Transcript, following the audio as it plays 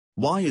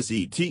Why is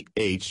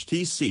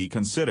ETHTC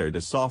considered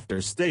a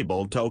softer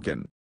stable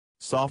token?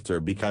 Softer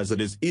because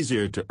it is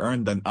easier to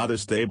earn than other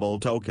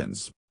stable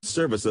tokens,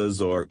 services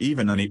or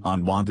even any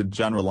unwanted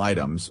general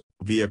items,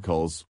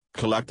 vehicles,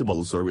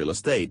 collectibles or real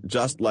estate,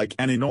 just like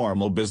any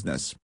normal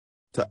business.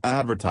 To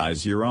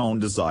advertise your own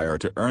desire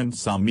to earn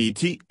some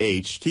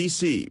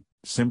ETHTC,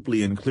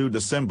 simply include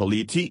the symbol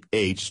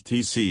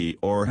ETHTC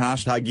or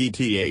hashtag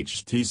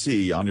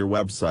ETHTC on your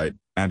website,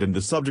 and in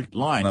the subject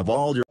line of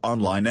all your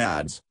online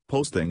ads,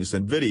 postings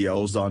and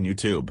videos on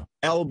YouTube,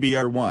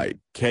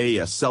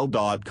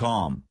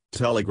 PreferredCurrency.News,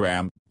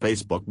 Telegram,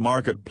 Facebook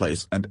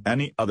Marketplace and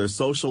any other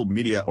social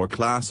media or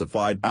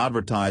classified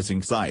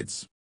advertising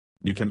sites.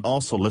 You can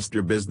also list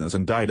your business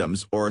and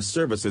items or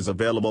services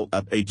available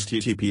at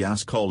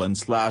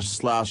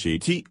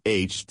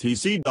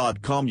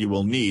https://ethtc.com. You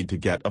will need to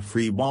get a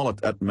free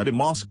wallet at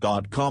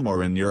metamask.com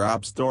or in your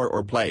App Store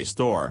or Play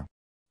Store.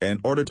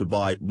 In order to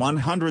buy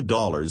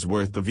 $100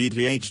 worth of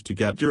ETH to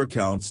get your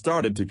account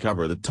started to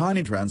cover the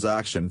tiny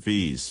transaction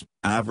fees,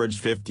 average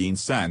 15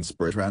 cents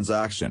per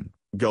transaction,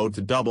 go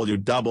to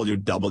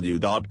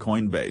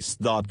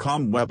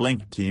www.coinbase.com. Web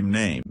link. Team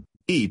name,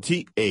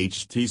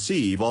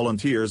 ETHTC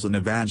Volunteers and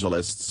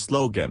Evangelists.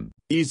 Slogan,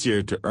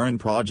 easier to earn.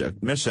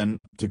 Project mission,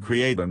 to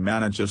create and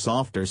manage a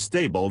softer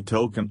stable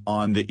token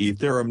on the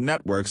Ethereum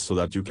network so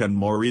that you can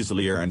more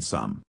easily earn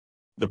some.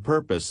 The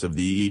purpose of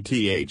the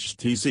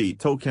ETHTC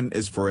token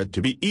is for it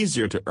to be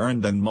easier to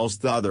earn than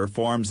most other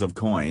forms of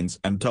coins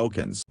and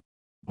tokens.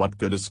 What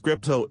good is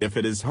crypto if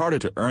it is harder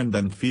to earn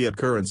than fiat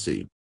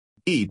currency?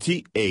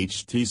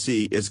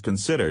 ETHTC is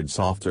considered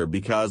softer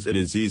because it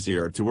is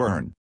easier to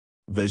earn.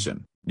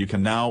 Vision, you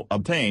can now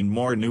obtain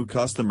more new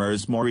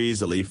customers more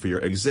easily for your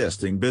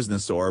existing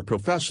business or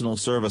professional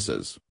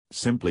services,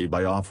 simply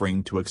by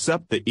offering to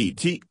accept the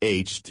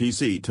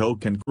ETHTC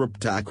token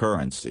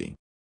cryptocurrency.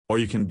 Or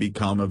you can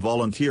become a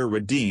volunteer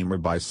redeemer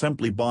by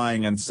simply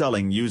buying and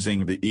selling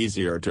using the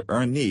easier to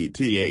earn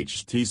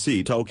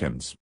ETHTC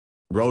tokens.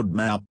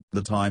 Roadmap,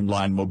 the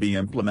timeline will be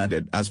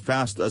implemented as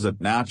fast as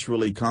it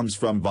naturally comes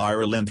from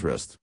viral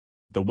interest.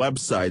 The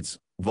websites,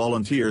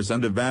 volunteers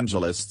and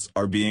evangelists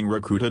are being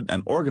recruited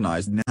and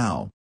organized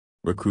now.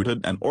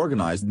 Recruited and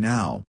organized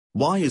now.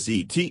 Why is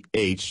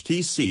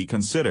ETHTC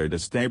considered a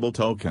stable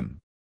token?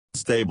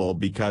 Stable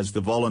because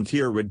the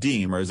volunteer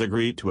redeemers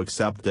agree to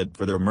accept it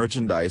for their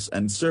merchandise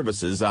and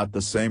services at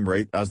the same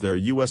rate as their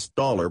US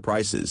dollar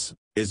prices.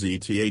 Is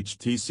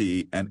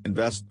ETHTC an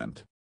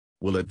investment?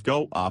 Will it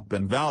go up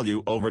in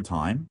value over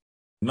time?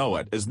 No,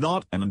 it is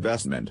not an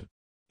investment.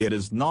 It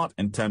is not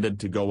intended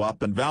to go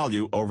up in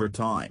value over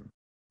time.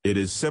 It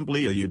is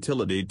simply a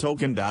utility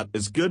token that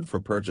is good for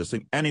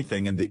purchasing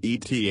anything in the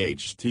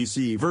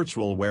ETHTC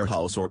virtual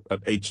warehouse or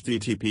at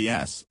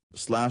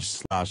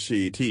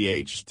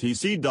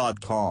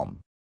https://ethtc.com.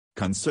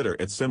 Consider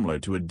it similar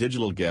to a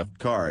digital gift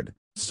card,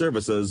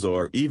 services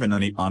or even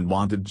any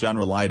unwanted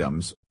general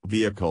items,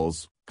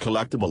 vehicles,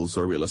 collectibles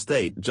or real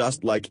estate,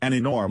 just like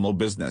any normal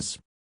business.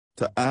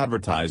 To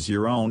advertise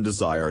your own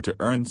desire to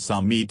earn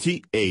some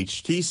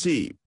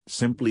ETHTC,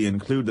 simply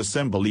include the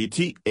symbol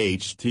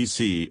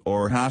ETHTC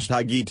or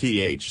hashtag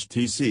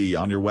ETHTC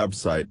on your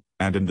website,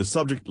 and in the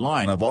subject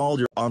line of all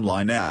your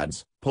online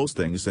ads,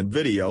 postings and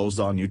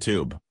videos on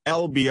YouTube,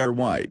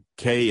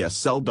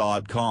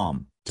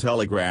 PreferredCurrency.News,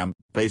 Telegram,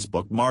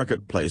 Facebook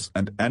Marketplace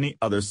and any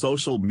other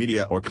social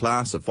media or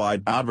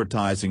classified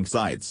advertising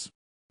sites.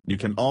 You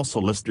can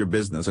also list your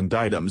business and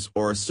items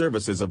or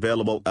services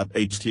available at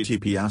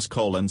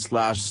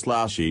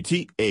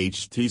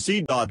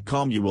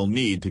https://ethtc.com. You will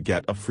need to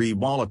get a free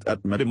wallet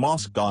at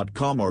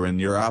metamask.com or in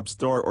your App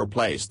Store or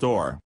Play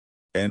Store.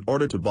 In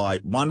order to buy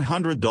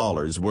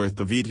 $100 worth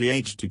of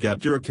ETH to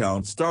get your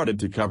account started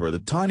to cover the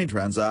tiny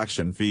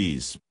transaction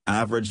fees,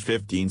 average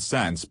 15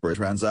 cents per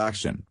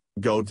transaction,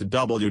 go to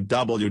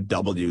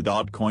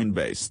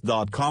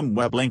www.coinbase.com.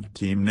 Web link.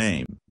 Team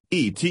name,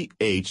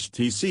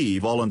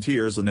 ETHTC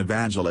Volunteers and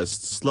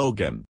Evangelists.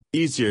 Slogan,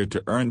 easier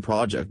to earn.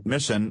 Project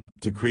mission,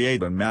 to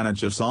create and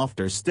manage a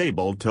softer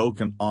stable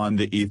token on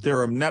the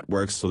Ethereum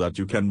network so that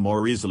you can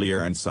more easily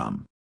earn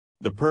some.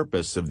 The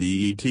purpose of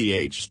the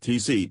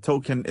ETHTC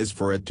token is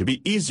for it to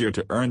be easier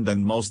to earn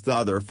than most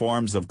other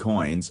forms of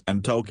coins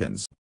and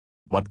tokens.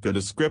 What good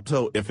is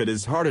crypto if it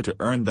is harder to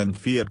earn than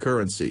fiat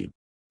currency?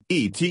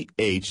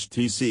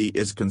 ETHTC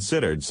is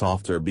considered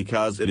softer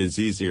because it is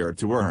easier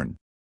to earn.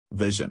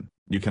 Vision,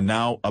 you can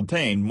now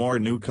obtain more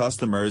new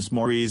customers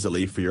more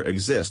easily for your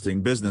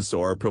existing business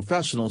or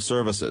professional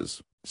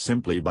services,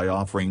 simply by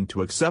offering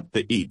to accept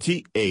the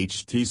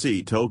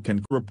ETHTC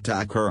token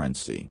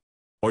cryptocurrency.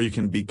 Or you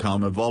can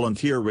become a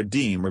volunteer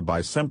redeemer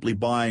by simply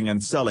buying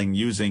and selling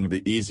using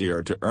the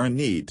easier to earn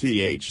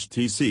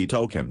ETHTC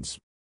tokens.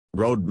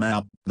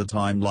 Roadmap, the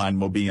timeline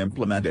will be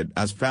implemented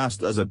as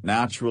fast as it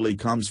naturally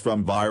comes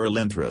from viral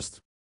interest.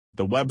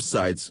 The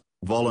websites,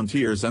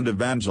 volunteers and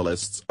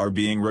evangelists are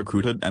being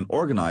recruited and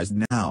organized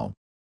now.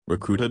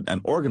 Recruited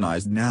and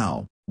organized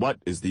now. What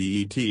is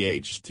the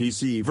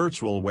ETHTC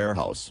virtual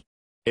warehouse?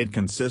 It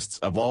consists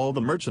of all the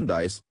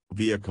merchandise,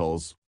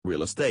 vehicles,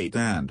 real estate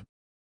and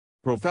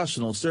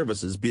Professional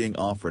services being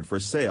offered for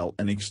sale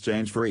in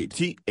exchange for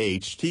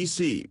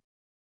ETHTC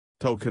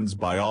tokens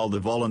by all the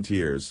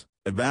volunteers,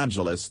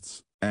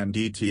 evangelists, and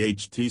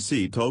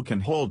ETHTC token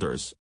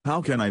holders.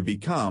 How can I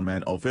become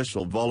an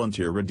official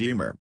volunteer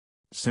redeemer?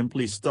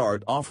 Simply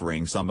start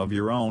offering some of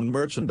your own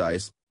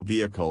merchandise,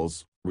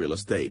 vehicles, real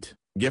estate,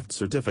 gift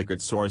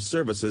certificates or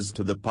services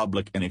to the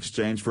public in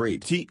exchange for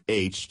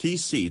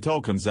ETHTC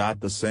tokens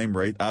at the same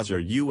rate as your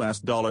US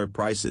dollar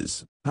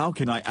prices. How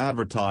can I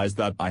advertise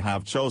that I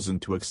have chosen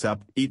to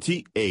accept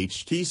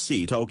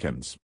ETHTC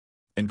tokens?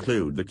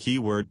 Include the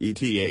keyword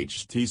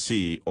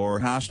ETHTC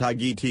or hashtag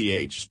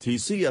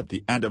ETHTC at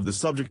the end of the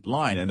subject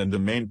line and in the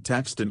main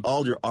text in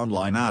all your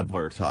online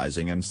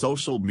advertising and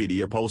social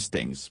media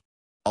postings.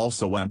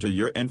 Also enter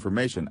your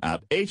information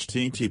at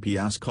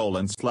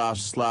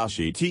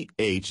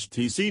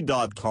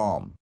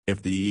https://ethtc.com.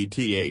 If the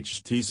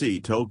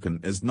ETHTC token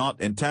is not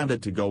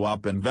intended to go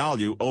up in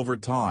value over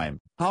time,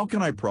 how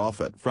can I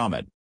profit from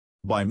it?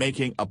 By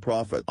making a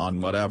profit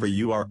on whatever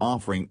you are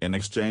offering in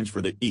exchange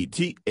for the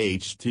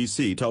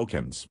ETHTC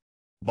tokens.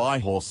 Buy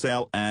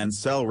wholesale and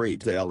sell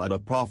retail at a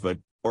profit,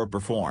 or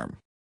perform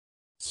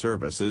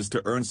services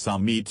to earn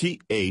some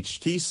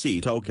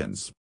ETHTC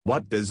tokens.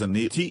 What does an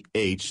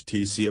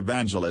ETHTC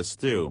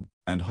evangelist do,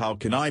 and how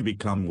can I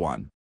become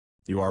one?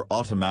 You are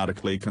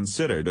automatically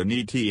considered an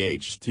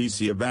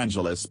ETHTC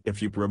evangelist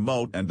if you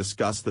promote and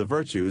discuss the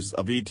virtues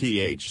of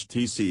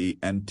ETHTC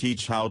and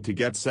teach how to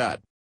get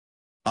set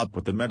up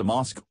with the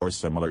MetaMask or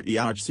similar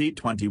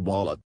ERC20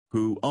 wallet.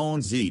 Who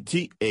owns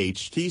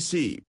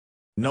ETHTC?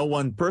 No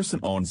one person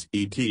owns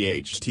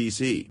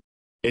ETHTC.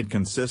 It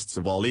consists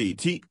of all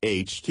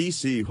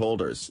ETHTC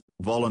holders,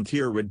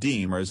 volunteer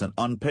redeemers and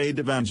unpaid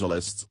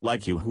evangelists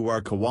like you who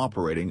are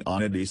cooperating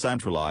on a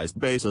decentralized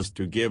basis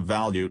to give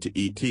value to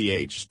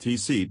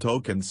ETHTC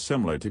tokens,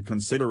 similar to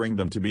considering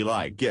them to be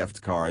like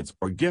gift cards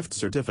or gift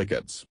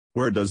certificates.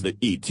 Where does the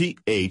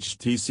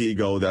ETHTC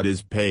go that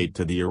is paid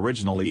to the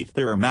original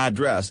Ethereum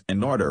address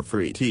in order for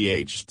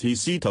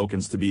ETHTC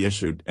tokens to be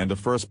issued in the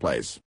first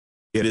place?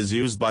 It is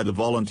used by the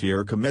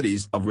volunteer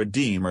committees of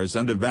redeemers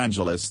and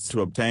evangelists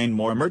to obtain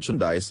more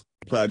merchandise,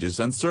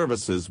 pledges and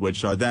services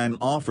which are then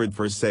offered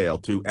for sale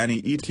to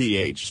any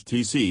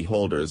ETHTC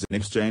holders in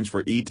exchange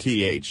for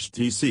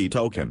ETHTC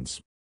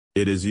tokens.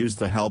 It is used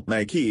to help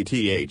make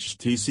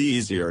ETHTC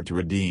easier to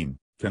redeem.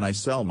 Can I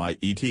sell my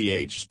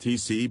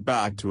ETHTC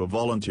back to a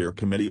volunteer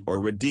committee or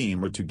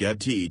redeemer to get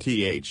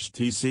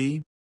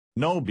ETHTC?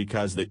 No,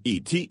 because the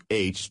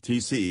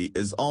ETHTC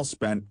is all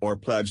spent or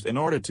pledged in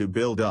order to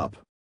build up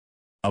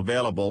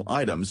available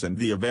items and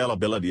the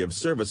availability of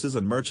services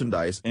and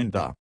merchandise in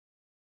the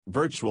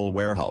virtual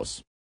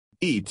warehouse.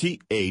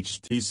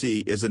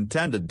 ETHTC is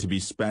intended to be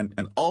spent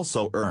and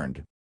also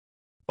earned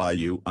by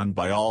you and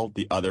by all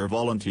the other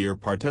volunteer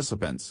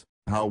participants.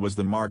 How was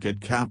the market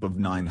cap of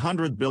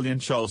 900 billion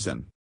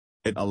chosen?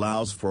 It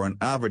allows for an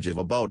average of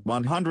about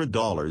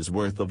 $100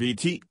 worth of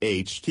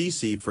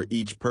ETHTC for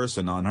each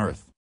person on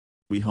Earth.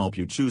 We hope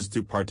you choose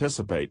to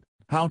participate.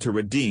 How to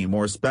redeem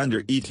or spend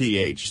your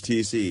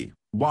ETHTC.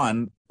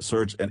 1.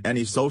 Search in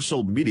any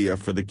social media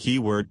for the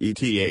keyword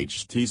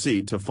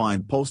ETHTC to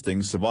find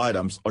postings of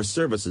items or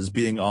services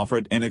being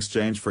offered in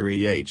exchange for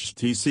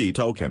ETHTC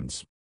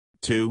tokens.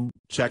 2.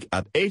 Check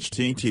at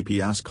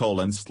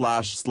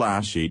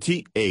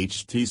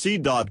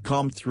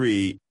https://ethtc.com.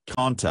 3.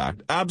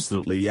 Contact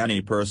absolutely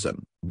any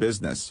person,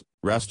 business,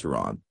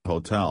 restaurant,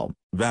 hotel,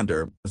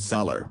 vendor,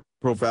 seller,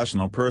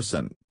 professional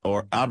person,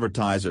 or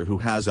advertiser who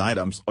has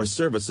items or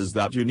services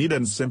that you need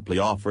and simply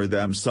offer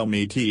them some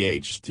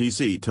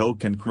ETHTC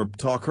token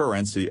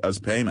cryptocurrency as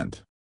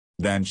payment.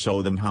 Then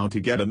show them how to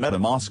get a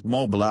MetaMask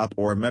mobile app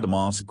or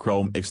MetaMask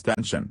Chrome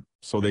extension,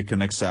 so they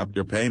can accept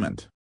your payment.